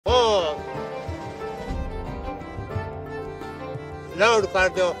Load कर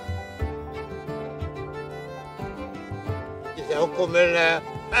दो, जिसे हुक्म मिलना है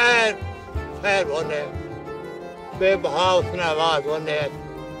खैर खैर होने बेबहा उसने आवाज होने।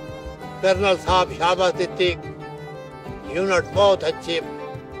 कर्नल साहब शाबाश दी, यूनिट बहुत अच्छी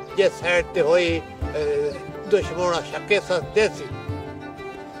जिस साइड ते हुई दुश्मन शके देसी।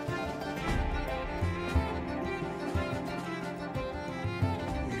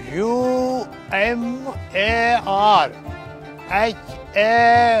 UMAR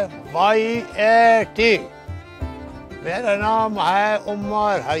HAYAT, मेरा नाम है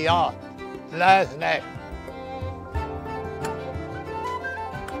उमर हयात लैस नाइक।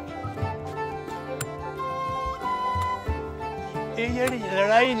 ये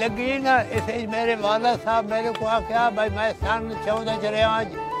लड़ाई लगी ना, इसे मेरे वाला साहब मेरे को आख्या भाई मैं सन 14 च रहा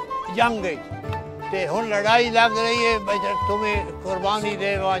जंग ते हुन लड़ाई लग रही है भाई तुम्हें कुर्बानी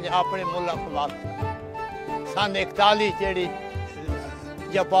दे अपने मुल्क वास्ते। सन 41 जेड़ी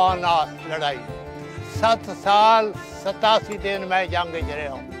जापान नाल लड़ाई 7 साल 87 दिन मैं जंग च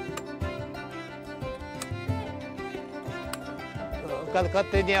रहा हूँ।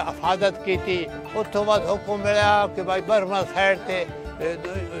 कलकत्ते की हिफाजत की थी। उतों बाद हुक्म मिला कि भाई बर्मा साइड से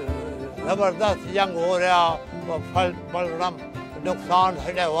जबरदस्त जंग हो रहा, फल बलरम नुकसान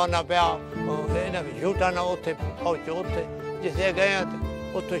साढ़े होना पाया। झूठा ना उत्थे पहुंचो, उत्थे जिसे गए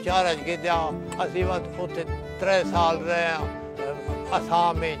उत्थों चारज गिद्या असी उत्थे 3 साल रहे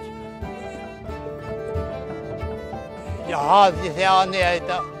असम में। जहाज जिसे आने आए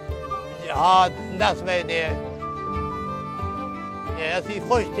था जहाज 10 महीने ऐसी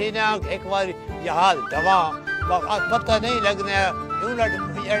खुश थी ना एक बार जहाज दवा पता नहीं लगने यूनिट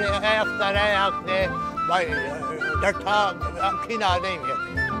अफसर है आखने भाई डठा अखी ना नहीं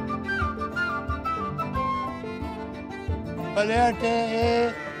प्लेट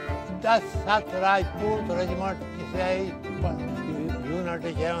 10-7 राजपूत रेजिमेंट जिसे यूनिट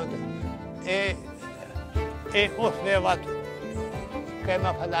ए उसमें बात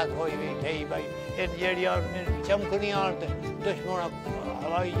कैमा फलात हुई हुई थी भाई इन जड़ियाँ चमकनियाँ दुश्मन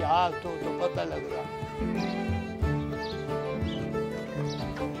हवाई जहाज तो पता लग रहा।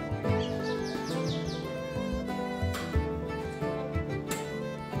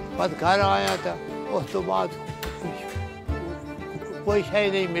 बस घर आया था, उस तो बाद कोई शय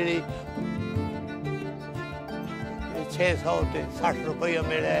नहीं मिली। 660 रुपये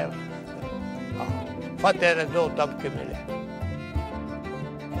मिले, फतेह ने 2 तबके मिले।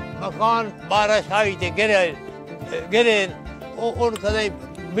 मकान बारिश आई थे गिरे उन कदे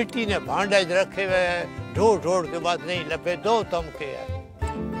मिट्टी ने भांडे रखे हुए ढोड़ के बाद नहीं लपे 2 तमके है।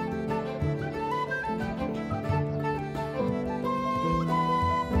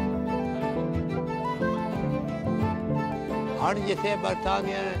 हाँ जैसे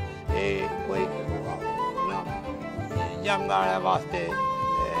बरतानिया ने कोई जंग आने वास्ते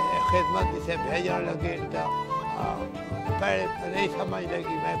खिदमत जिसे भेजने लगे पहले नहीं समझ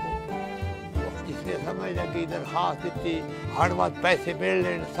लगी मैं को, जिसने समझ लगी दरखास्त दी हर बात पैसे मिल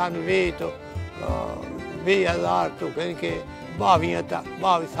लेने सन 20,000 तो करके 22 तक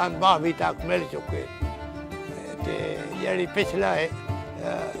 22 तक मिल चुके। ते जड़ी पिछला है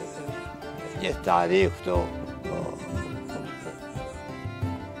जिस तारीख तो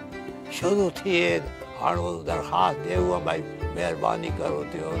शुरू थी हर दरखास्त दे हुआ भाई मेहरबानी करो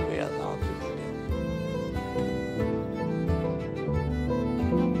तो और भी आसान।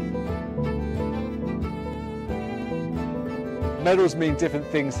 Medals mean different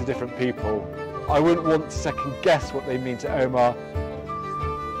things to different people. I wouldn't want to second guess what they mean to Omar,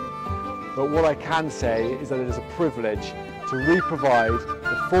 but what I can say is that it is a privilege to re-provide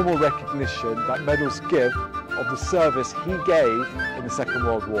the formal recognition that medals give of the service he gave in the Second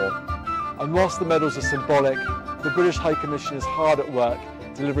World War. And whilst the medals are symbolic, the British High Commission is hard at work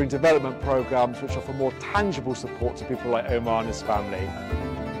delivering development programmes which offer more tangible support to people like Omar and his family.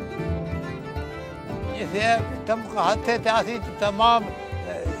 तमाम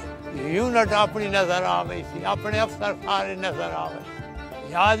unit अपनी नजर आ गई थी, अपने अफसर सारे नजर आ गए,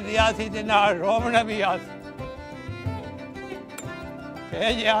 याद भी आती थी ना रोमना भी आती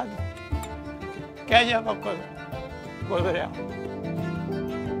याद क्या जब गुजरिया।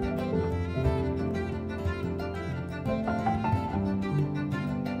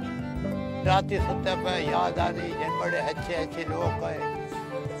 रात सुते पे याद आ रही है बड़े अच्छे लोग आए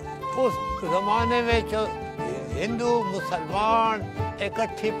उस जमाने में। जो हिंदू मुसलमान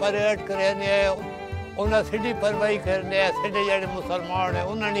इकट्ठी परेड करने उन्हें सिटी परवाही करने सिटी जड़े मुसलमान है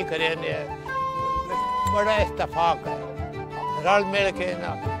उन्हें नहीं करने बड़ा इत्तफाक है। रल मिल के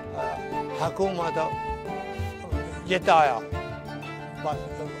ना हुकूमत जिताया, बस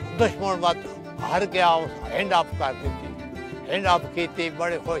दुश्मन बात हार गया, उस हैंड ऑफ कर दी। हिंड अप की,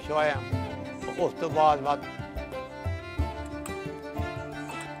 बड़े खुश होया। उस तो बाद मत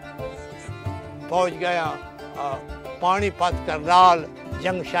पहुंच गया पानीपत करनाल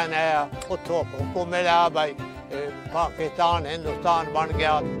जंक्शन है, उतो हुक्म मिला भाई पाकिस्तान हिंदुस्तान बन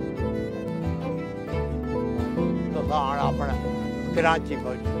गया। तो अपना कराची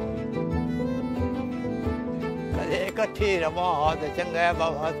पहुंचे, कदे इकट्ठी रवा तो चंगा है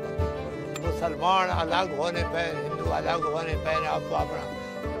बाबा। मुसलमान अलग होने पे, हिंदू अलग होने पे, आपको अपना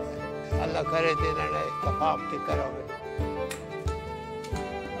अल्लाह करे तो इन्होंने इत्तफाक करोगे।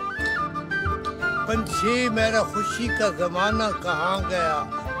 पंछी मेरा खुशी का जमाना कहाँ गया,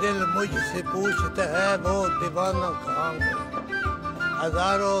 दिल मुझसे पूछता है वो दीवाना कहाँ गया।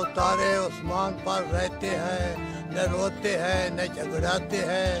 हजारों तारे आसमान पर रहते हैं, न रोते हैं न झगड़ाते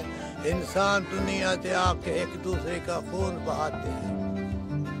हैं। इंसान दुनिया से आके एक दूसरे का खून बहाते हैं।